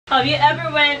Have you ever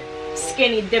went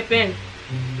skinny dipping?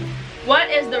 What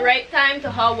is the right time to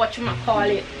have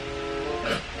whatchamacallit?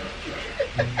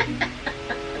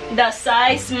 The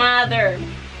size matter.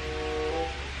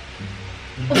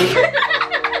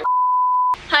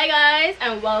 Hi guys,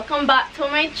 and welcome back to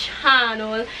my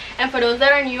channel. And for those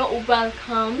that are new,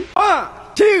 welcome. 1,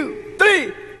 2,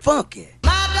 3, funk it.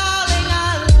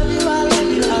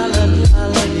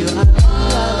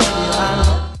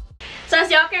 So as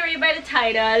y'all can read by the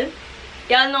title,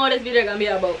 y'all know what this video gonna be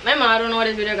about. My mom don't know what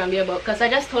this video gonna be about because I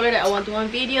just told her that I want to do one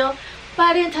video, but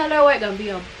I didn't tell her what it's gonna be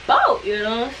about, you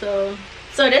know. So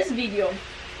this video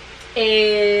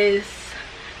is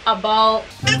about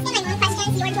asking my mom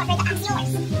questions you are too afraid to ask yours.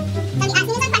 So you ask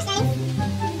me some questions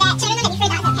that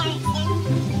children are afraid to ask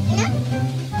their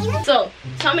parents. You know? So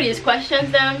some of these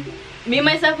questions, them me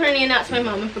myself and I ask my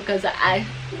mama because I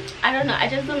don't know, I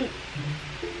just don't.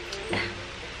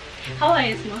 How I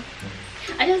is, ma?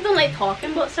 I just don't like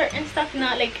talking about certain stuff,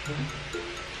 not sure.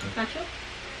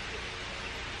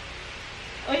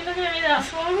 Oh, you looking at me that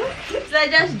far? So I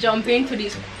just jump into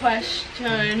these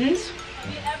questions.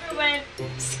 Have you ever went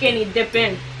skinny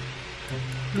dipping?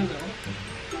 No.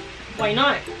 Why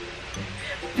not?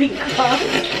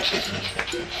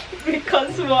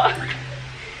 Because what?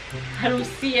 I don't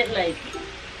see it like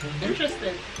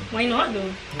interesting. Why not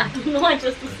though? I don't know, I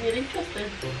just don't see it interesting.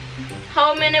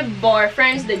 How many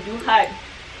boyfriends did you have?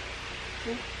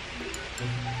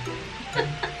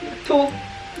 2.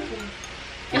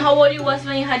 And how old you was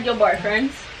when you had your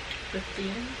boyfriends?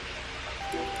 15.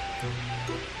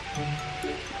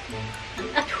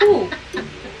 2.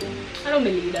 I don't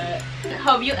believe that.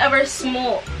 Have you ever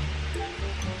smoked?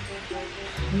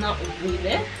 Not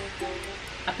really.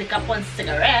 I pick up one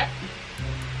cigarette,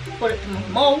 put it to my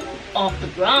mouth off the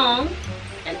ground,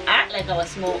 and act like I was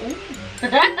smoking.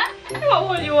 How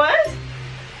old you was?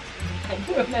 I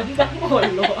don't remember. Oh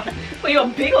Lord. Were you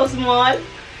big or small?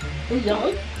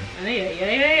 Young.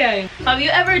 Yeah. Have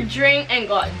you ever drank and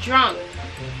got drunk?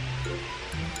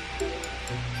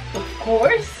 Of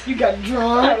course. You got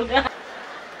drunk?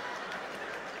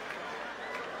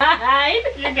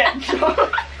 You got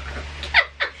drunk?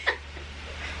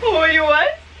 How old you was?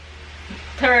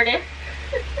 30.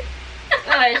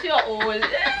 Alright, you're old.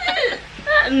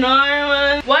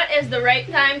 Normal. What is the right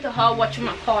time to have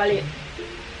whatchamacallit?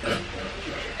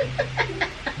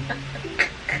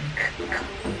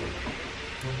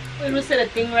 We don't say the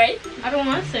thing right. I don't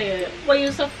want to say it. What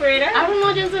you so afraid of? I don't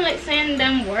know, just like saying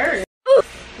them words.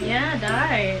 Yeah,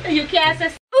 die. You can't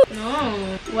say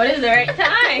No. What is the right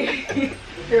time?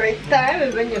 the right time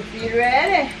is when you feel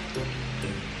ready.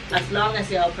 As long as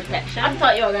you have protection. I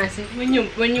thought you were gonna say when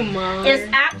you married.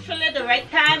 It's actually the right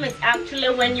time. It's actually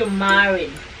when you're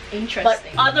married. Interesting. But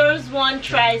others one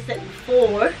tries it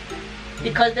before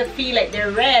because they feel like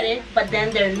they're ready, but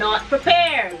then they're not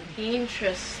prepared.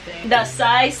 Interesting. The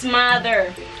size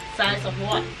matter. Size of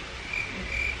what?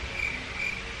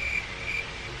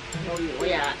 Oh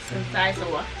yeah, some size of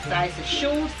what? Size of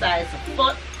shoe, size of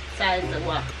foot, size of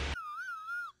what?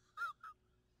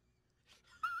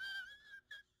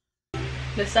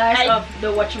 The size of the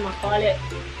whatchamacallit.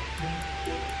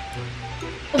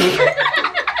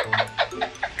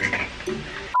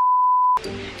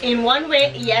 In one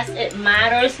way, yes, it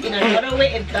matters. In another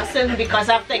way, it doesn't, because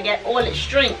after I get all its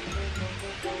strength.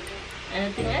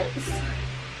 Anything else?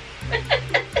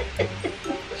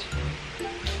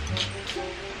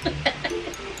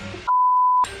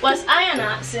 Was I an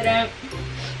accident?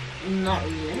 Not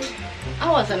really.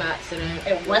 I was an accident.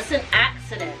 It was an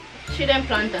accident. She didn't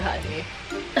plan to have me.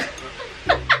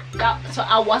 So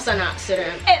I was an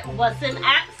accident. It was an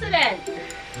accident.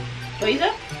 What you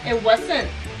said? It wasn't.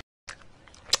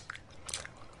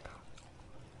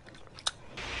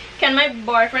 Can my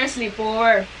boyfriend sleep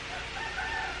over?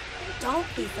 Don't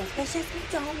be suspicious,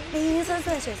 don't be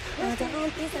suspicious, don't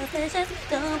be suspicious,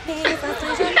 don't be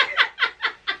suspicious.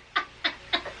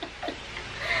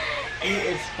 It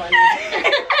is funny.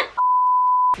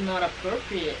 It's not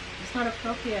appropriate. It's not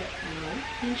appropriate.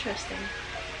 No. Interesting.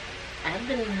 I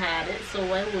didn't have it, so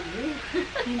why would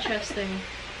you? Interesting.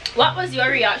 What was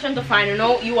your reaction to finding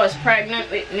out you was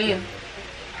pregnant with me?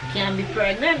 Can't be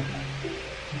pregnant.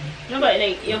 No, but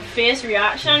like your face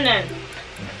reaction then.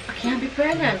 I can't be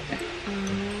pregnant.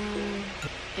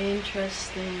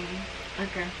 Interesting.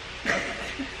 Okay.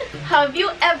 Have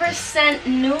you ever sent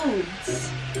nudes?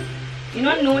 You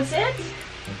know what nudes is?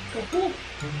 To who?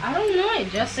 I don't know. It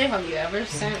just say have you ever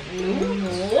sent nudes?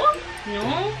 No.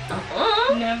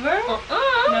 No. Never.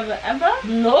 Never ever.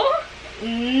 No.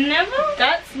 Never.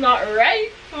 That's not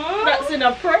right. That's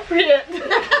inappropriate.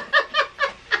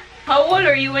 How old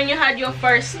were you when you had your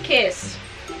first kiss?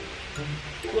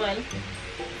 12.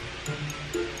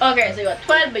 Okay, so you were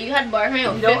 12, but you had boyfriend when you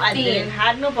were 15. No, I didn't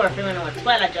have no boyfriend when I was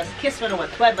 12. I just kissed when I was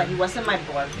 12, but he wasn't my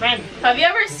boyfriend. Have you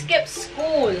ever skipped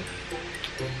school?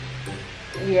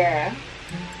 Yeah.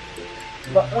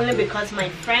 But only because my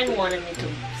friend wanted me to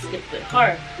skip with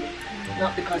her.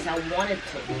 Not because I wanted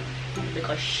to.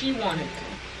 Because she wanted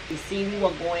to. You see, we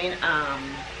were going,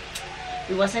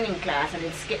 we wasn't in class. I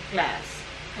didn't skip class.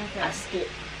 Okay. I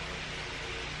skipped,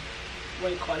 what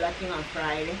do you call that thing on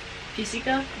Friday?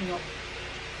 Física? No.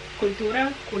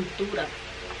 Cultura? Cultura.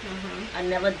 I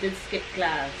never did skip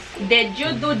class. Did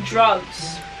you do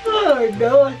drugs? Oh,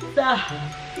 no, sir.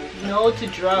 No to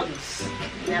drugs.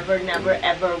 Never, never,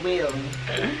 ever will.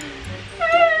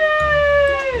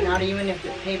 Not even if they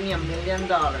pay me $1 million.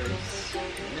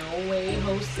 No way,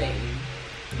 Jose.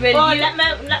 Well, let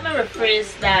me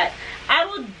rephrase that. I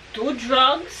would do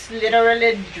drugs,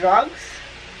 literally drugs,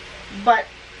 but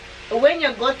when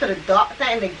you go to the doctor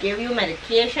and they give you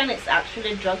medication, it's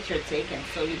actually drugs you're taking.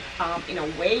 So you, in a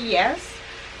way, yes,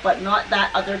 but not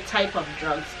that other type of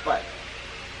drugs, but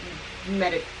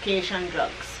medication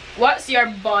drugs. what's your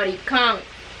body count?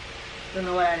 Don't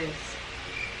know what that is.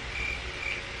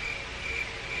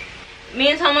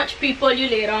 Means how much people you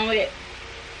lay down with.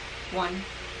 1.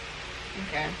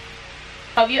 Okay.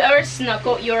 Have you ever snuck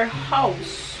out your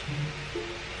house?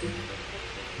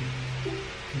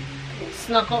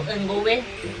 Snuck out and go away.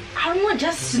 I don't know,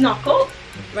 just snuck out.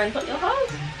 Rent out your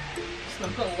house.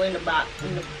 Snuck out and go in the back,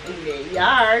 in the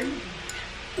yard.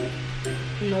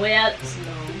 No way else.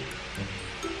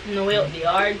 No. No way out the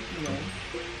yard. No.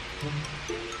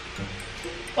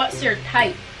 What's your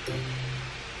type?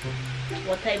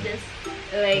 What type is?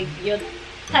 Like your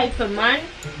type of man?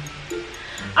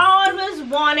 I always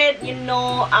wanted, you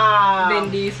know,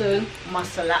 Vin Diesel.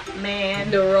 muscle up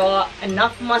man. The Rock.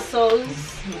 Enough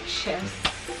muscles in chest,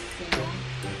 you know,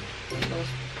 those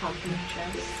pumping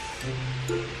chests.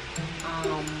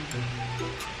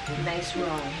 Nice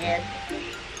round head.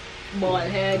 Bald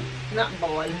head. Not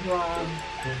bald, wrong.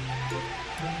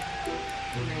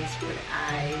 Nice pretty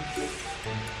eyes.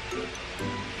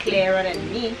 Clearer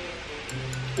than me.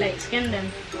 Light skin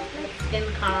then. Skin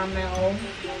caramel.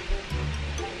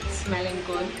 Smelling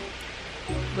good.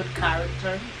 Good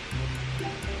character.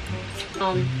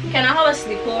 Can I have a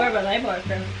sleepover with my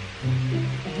boyfriend?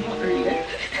 Not really.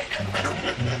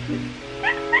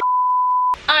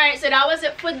 Alright, so that was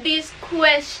it for these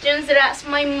questions. That's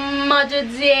my mother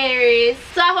dearies.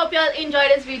 So I hope y'all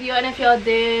enjoyed this video, and if y'all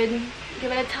did,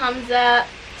 give it a thumbs up.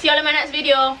 See y'all in my next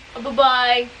video. Bye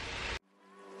bye.